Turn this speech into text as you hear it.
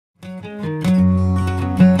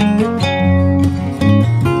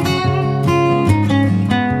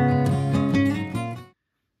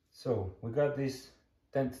got this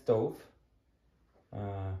tent stove,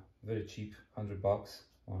 very cheap, $100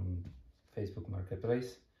 on Facebook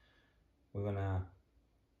Marketplace. We're gonna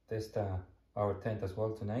test our tent as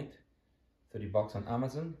well tonight. $30 on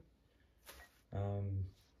Amazon.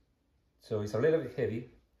 So it's a little bit heavy.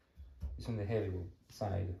 It's on the heavy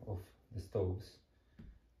side of the stoves,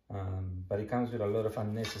 but it comes with a lot of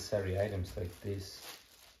unnecessary items like this.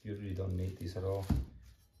 You really don't need this at all.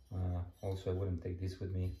 Also, I wouldn't take this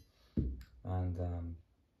with me. And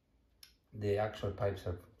the actual pipes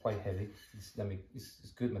are quite heavy. It's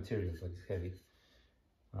good material, but it's heavy.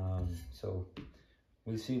 So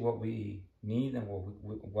we'll see what we need and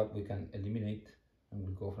what we can eliminate, and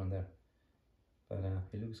we'll go from there. But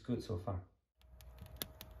it looks good so far.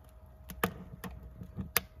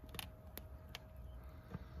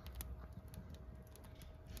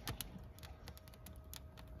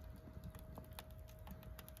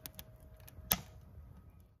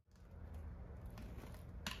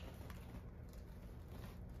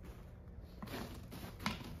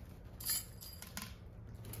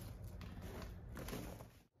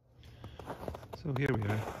 So here we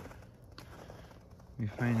are. We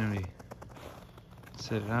finally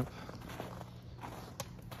set it up.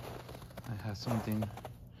 I have something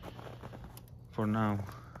for now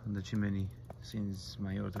on the chimney, since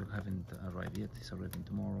my order haven't arrived yet. It's arriving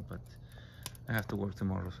tomorrow, but I have to work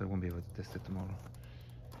tomorrow, so I won't be able to test it tomorrow.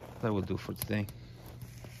 That will do for today.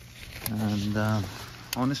 And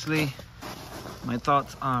honestly, my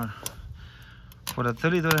thoughts are, for a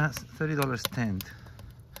 $30 tent,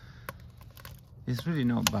 it's really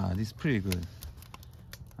not bad. It's pretty good.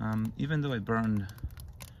 Even though I burned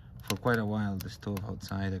for quite a while the stove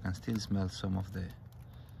outside, I can still smell some of the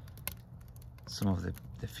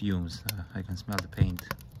fumes. I can smell the paint.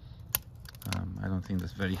 I don't think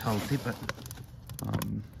that's very healthy, but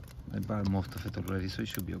I burned most of it already, so it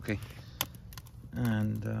should be okay.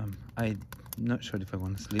 And I'm not sure if I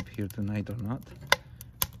want to sleep here tonight or not,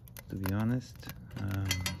 to be honest.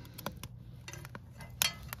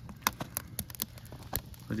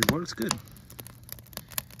 But it works good.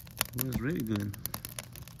 It was really good.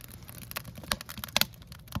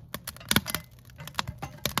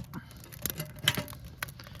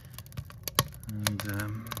 And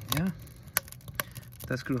yeah,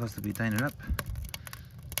 that screw has to be tightened up.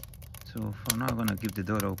 So for now I'm gonna keep the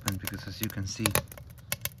door open, because as you can see,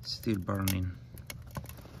 it's still burning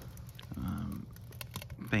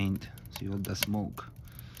paint. See all the smoke?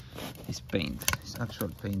 It's paint. It's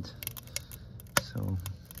actual paint. So,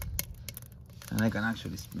 and I can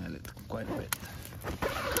actually smell it quite a bit.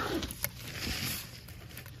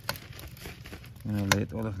 I'm gonna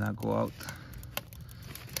let all of that go out.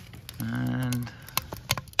 And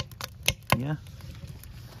yeah,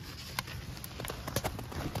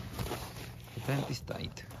 the tent is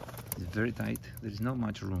tight. It's very tight. There is not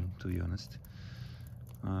much room, to be honest.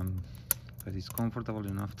 But it's comfortable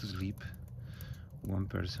enough to sleep one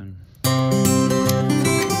person.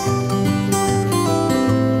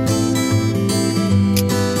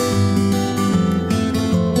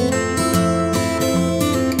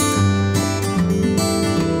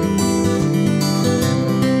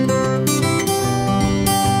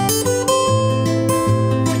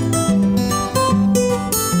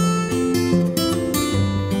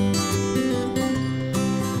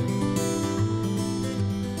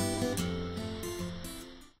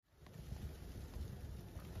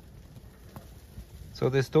 So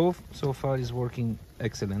the stove so far is working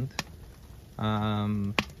excellent.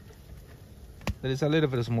 There is a little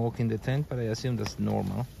bit of smoke in the tent, but I assume that's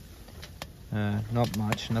normal. Not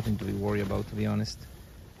much, nothing to be worried about, to be honest.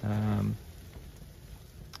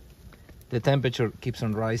 The temperature keeps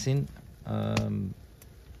on rising.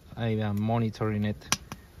 I am monitoring it.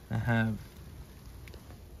 I have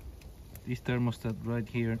this thermostat right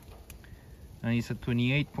here, and it's at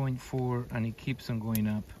 28.4, and it keeps on going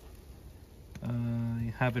up.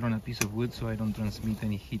 I have it on a piece of wood so I don't transmit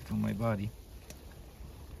any heat from my body.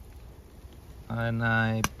 And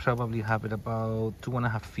I probably have it about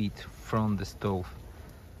 2.5 feet from the stove.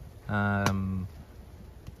 There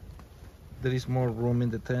is more room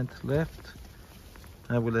in the tent left.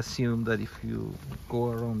 I will assume that if you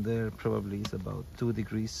go around there, probably it's about 2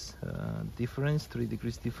 degrees difference, 3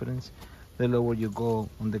 degrees difference. The lower you go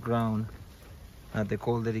on the ground, the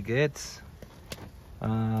colder it gets.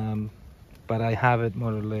 But I have it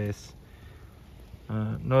more or less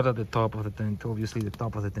not at the top of the tent. Obviously the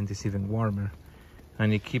top of the tent is even warmer,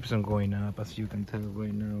 and it keeps on going up. As you can tell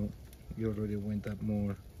right now, it already went up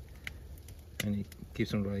more, and it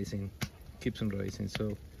keeps on rising,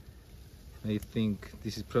 so I think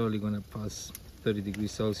this is probably gonna pass 30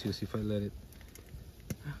 degrees Celsius if I let it.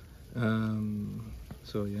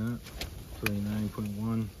 So yeah,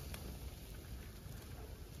 29.1.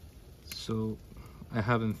 So I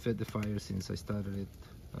haven't fed the fire since I started it.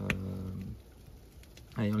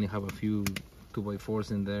 I only have a few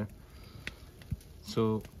 2x4s in there.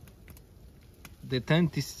 So the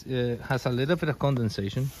tent is, has a little bit of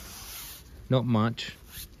condensation, not much.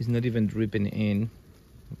 It's not even dripping in.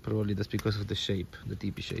 Probably that's because of the shape, the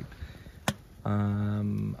TP shape.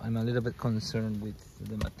 I'm a little bit concerned with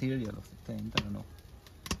the material of the tent. I don't know,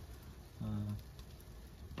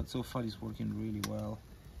 but so far it's working really well.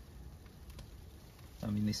 I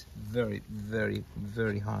mean, it's very, very,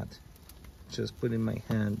 very hot. Just putting my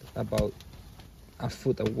hand about a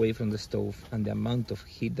foot away from the stove, and the amount of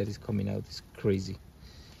heat that is coming out is crazy.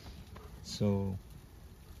 So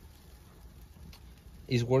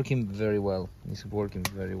it's working very well. It's working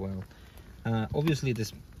very well. Obviously,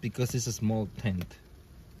 this, because it's a small tent,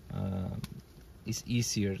 it's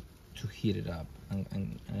easier to heat it up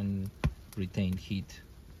and retain heat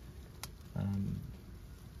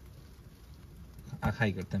at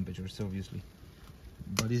higher temperatures, obviously.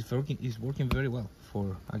 But it's working very well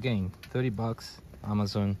for, again, 30 bucks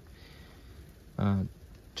Amazon,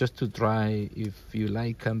 just to try if you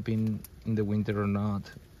like camping in the winter or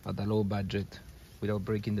not at a low budget without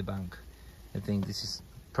breaking the bank. I think this is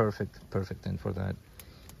perfect tent for that.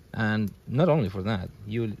 And not only for that,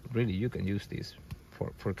 you can use this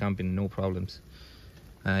for camping, no problems.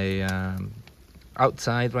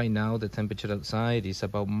 Outside right now, the temperature outside is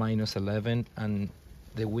about -11, and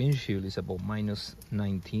the wind chill is about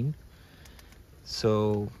 -19.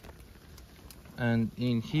 So, and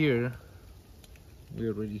in here we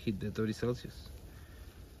already hit the 30 Celsius,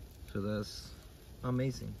 so that's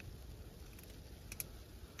amazing,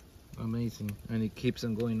 and it keeps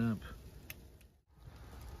on going up.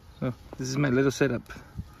 So this is my little setup.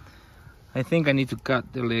 I think I need to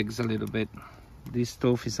cut the legs a little bit. This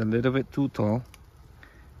stove is a little bit too tall.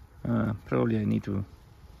 Probably I need to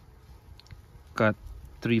cut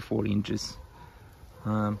 3-4 inches.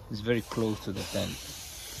 It's very close to the tent,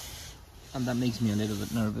 and that makes me a little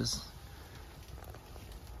bit nervous.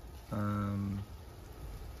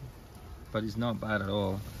 But it's not bad at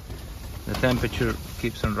all. The temperature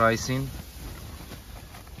keeps on rising.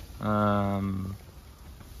 I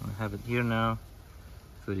have it here now,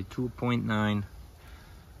 32.9,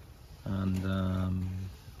 and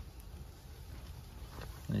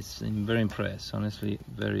I'm very impressed, honestly,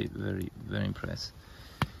 very impressed.